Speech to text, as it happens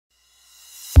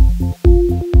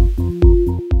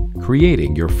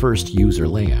creating your first user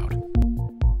layout.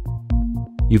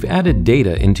 You've added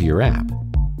data into your app.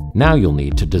 Now you'll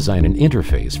need to design an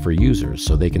interface for users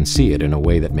so they can see it in a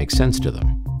way that makes sense to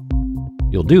them.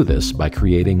 You'll do this by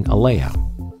creating a layout.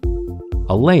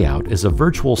 A layout is a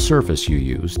virtual surface you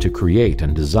use to create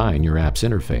and design your app's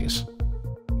interface.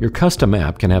 Your custom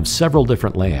app can have several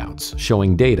different layouts,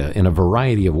 showing data in a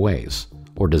variety of ways,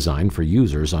 or designed for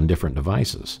users on different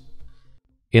devices.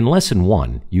 In Lesson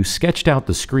 1, you sketched out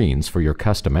the screens for your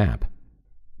custom app.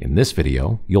 In this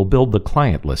video, you'll build the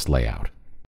client list layout.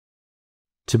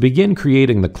 To begin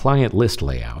creating the client list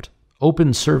layout,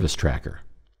 open Service Tracker.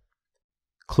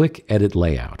 Click Edit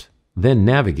Layout, then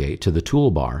navigate to the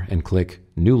toolbar and click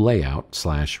New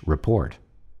Layout/Report.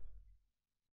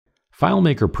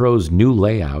 FileMaker Pro's new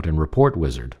Layout and Report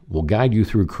wizard will guide you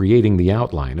through creating the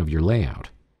outline of your layout.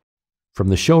 From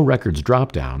the Show Records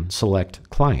drop-down, select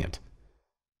Client,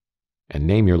 and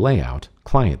name your layout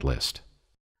Client List.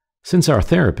 Since our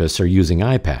therapists are using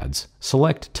iPads,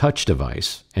 select Touch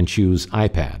Device and choose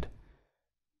iPad.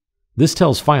 This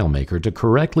tells FileMaker to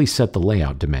correctly set the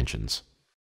layout dimensions.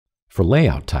 For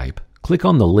layout type, click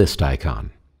on the list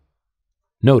icon.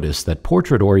 Notice that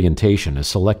portrait orientation is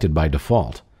selected by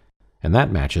default, and that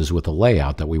matches with the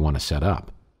layout that we want to set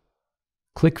up.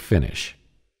 Click Finish.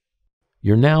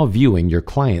 You're now viewing your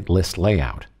client list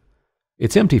layout.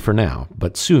 It's empty for now,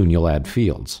 but soon you'll add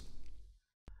fields.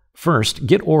 First,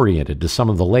 get oriented to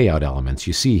some of the layout elements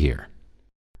you see here.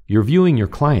 You're viewing your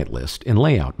client list in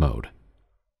layout mode.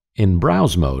 In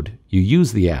browse mode, you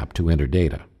use the app to enter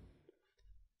data.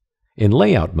 In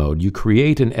layout mode, you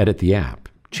create and edit the app,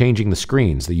 changing the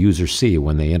screens the users see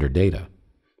when they enter data.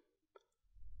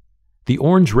 The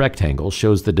orange rectangle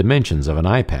shows the dimensions of an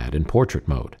iPad in portrait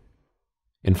mode.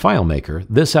 In FileMaker,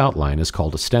 this outline is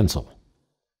called a stencil.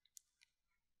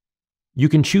 You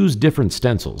can choose different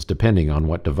stencils depending on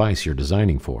what device you're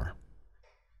designing for.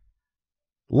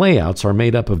 Layouts are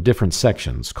made up of different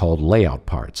sections called layout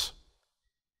parts.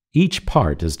 Each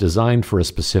part is designed for a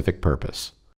specific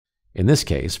purpose. In this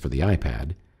case, for the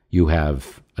iPad, you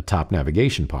have a top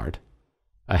navigation part,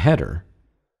 a header,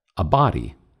 a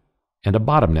body, and a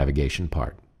bottom navigation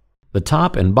part. The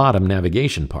top and bottom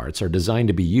navigation parts are designed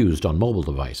to be used on mobile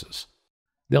devices.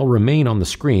 They'll remain on the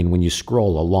screen when you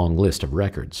scroll a long list of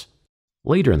records.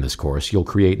 Later in this course, you'll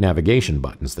create navigation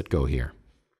buttons that go here.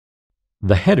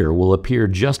 The header will appear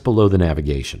just below the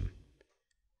navigation.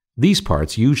 These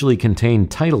parts usually contain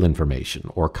title information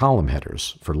or column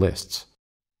headers for lists.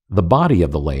 The body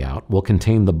of the layout will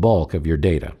contain the bulk of your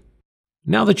data.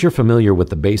 Now that you're familiar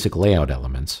with the basic layout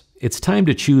elements, it's time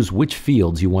to choose which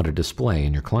fields you want to display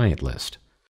in your client list.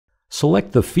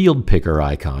 Select the Field Picker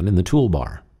icon in the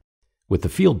toolbar. With the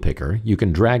Field Picker, you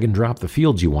can drag and drop the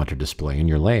fields you want to display in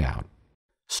your layout.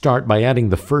 Start by adding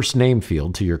the first name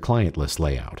field to your client list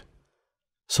layout.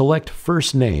 Select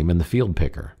First Name in the Field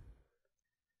Picker.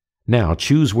 Now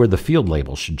choose where the field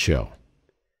label should show.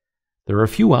 There are a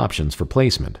few options for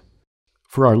placement.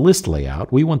 For our list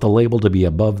layout, we want the label to be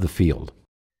above the field.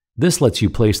 This lets you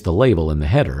place the label in the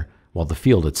header while the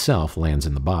field itself lands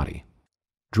in the body.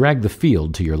 Drag the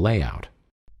field to your layout.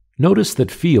 Notice that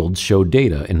fields show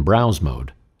data in browse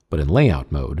mode, but in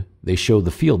layout mode, they show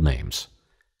the field names.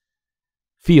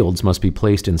 Fields must be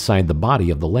placed inside the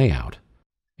body of the layout.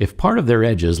 If part of their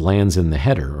edges lands in the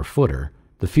header or footer,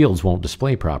 the fields won't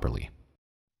display properly.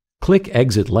 Click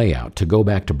Exit Layout to go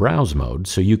back to browse mode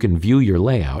so you can view your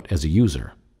layout as a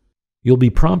user. You'll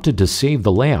be prompted to save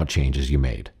the layout changes you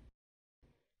made.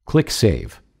 Click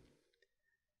Save.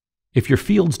 If your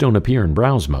fields don't appear in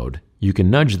browse mode, you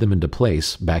can nudge them into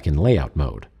place back in layout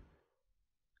mode.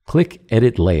 Click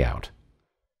Edit Layout.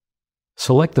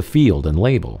 Select the field and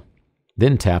label,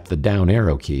 then tap the down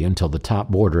arrow key until the top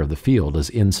border of the field is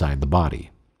inside the body.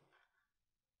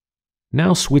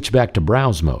 Now switch back to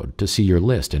browse mode to see your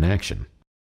list in action.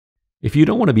 If you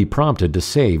don't want to be prompted to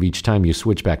save each time you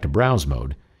switch back to browse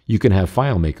mode, you can have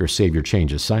FileMaker save your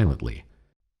changes silently.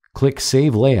 Click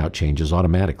Save Layout Changes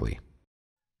automatically.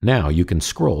 Now you can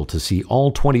scroll to see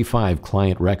all 25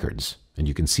 client records, and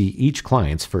you can see each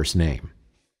client's first name.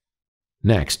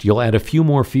 Next, you'll add a few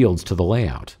more fields to the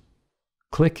layout.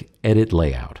 Click Edit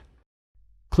Layout.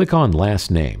 Click on Last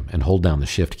Name and hold down the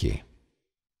Shift key.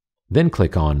 Then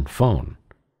click on Phone.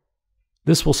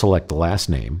 This will select the last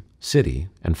name, city,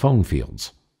 and phone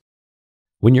fields.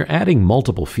 When you're adding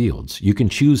multiple fields, you can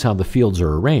choose how the fields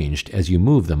are arranged as you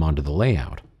move them onto the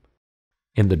layout.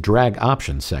 In the Drag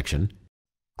Options section,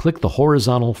 click the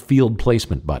horizontal Field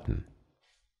Placement button.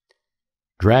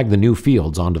 Drag the new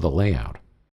fields onto the layout.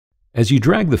 As you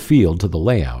drag the field to the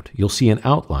layout, you'll see an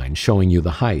outline showing you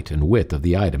the height and width of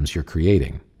the items you're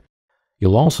creating.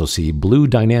 You'll also see blue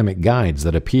dynamic guides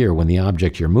that appear when the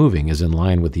object you're moving is in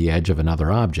line with the edge of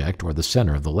another object or the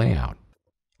center of the layout.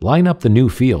 Line up the new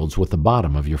fields with the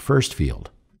bottom of your first field.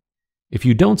 If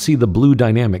you don't see the blue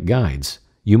dynamic guides,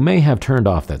 you may have turned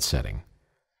off that setting.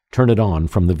 Turn it on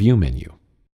from the View menu.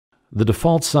 The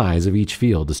default size of each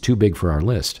field is too big for our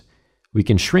list. We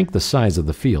can shrink the size of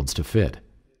the fields to fit.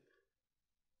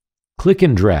 Click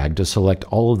and drag to select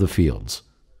all of the fields.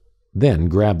 Then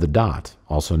grab the dot,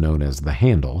 also known as the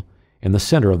handle, in the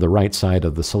center of the right side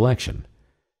of the selection,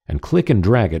 and click and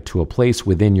drag it to a place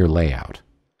within your layout.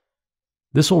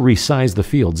 This will resize the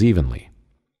fields evenly.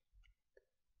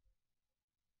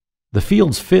 The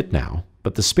fields fit now,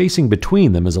 but the spacing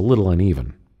between them is a little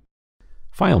uneven.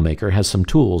 FileMaker has some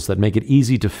tools that make it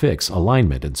easy to fix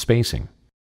alignment and spacing.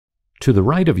 To the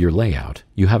right of your layout,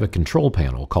 you have a control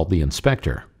panel called the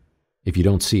Inspector. If you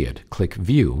don't see it, click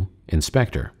View,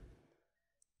 Inspector.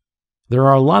 There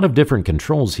are a lot of different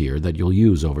controls here that you'll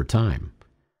use over time.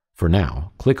 For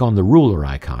now, click on the ruler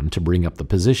icon to bring up the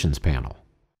Positions panel.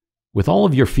 With all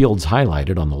of your fields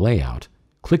highlighted on the layout,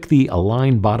 click the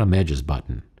Align Bottom Edges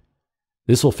button.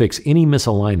 This will fix any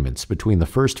misalignments between the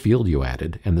first field you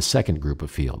added and the second group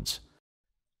of fields.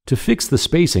 To fix the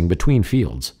spacing between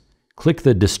fields, click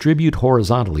the Distribute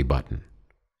Horizontally button.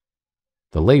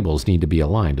 The labels need to be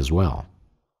aligned as well.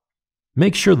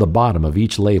 Make sure the bottom of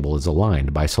each label is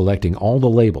aligned by selecting all the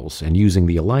labels and using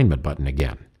the Alignment button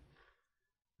again.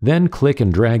 Then click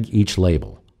and drag each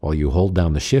label, while you hold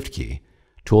down the Shift key,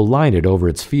 to align it over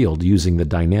its field using the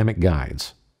dynamic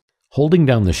guides. Holding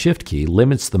down the Shift key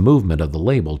limits the movement of the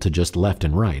label to just left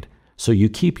and right, so you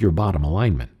keep your bottom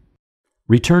alignment.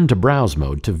 Return to Browse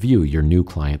mode to view your new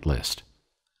client list.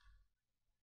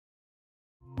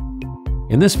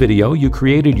 In this video, you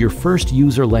created your first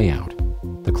user layout,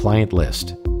 the client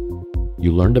list.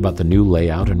 You learned about the new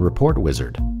Layout and Report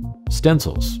wizard,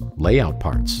 stencils, layout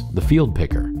parts, the field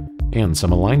picker, and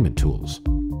some alignment tools.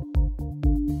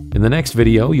 In the next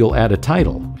video, you'll add a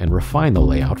title and refine the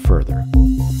layout further.